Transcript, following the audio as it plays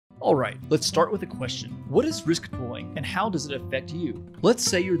Alright, let's start with a question. What is risk pooling and how does it affect you? Let's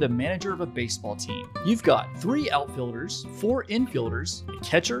say you're the manager of a baseball team. You've got 3 outfielders, 4 infielders, a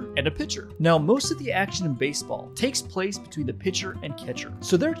catcher, and a pitcher. Now, most of the action in baseball takes place between the pitcher and catcher,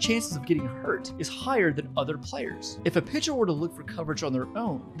 so their chances of getting hurt is higher than other players. If a pitcher were to look for coverage on their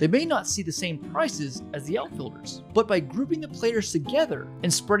own, they may not see the same prices as the outfielders. But by grouping the players together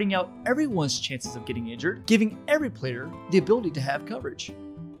and spreading out everyone's chances of getting injured, giving every player the ability to have coverage.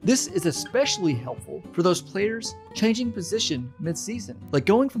 This is especially helpful for those players changing position mid-season, like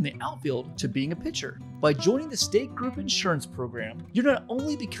going from the outfield to being a pitcher. By joining the State Group Insurance Program, you're not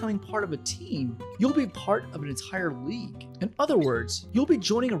only becoming part of a team, you'll be part of an entire league. In other words, you'll be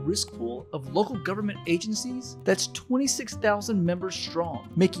joining a risk pool of local government agencies that's 26,000 members strong,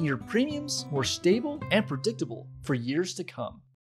 making your premiums more stable and predictable for years to come.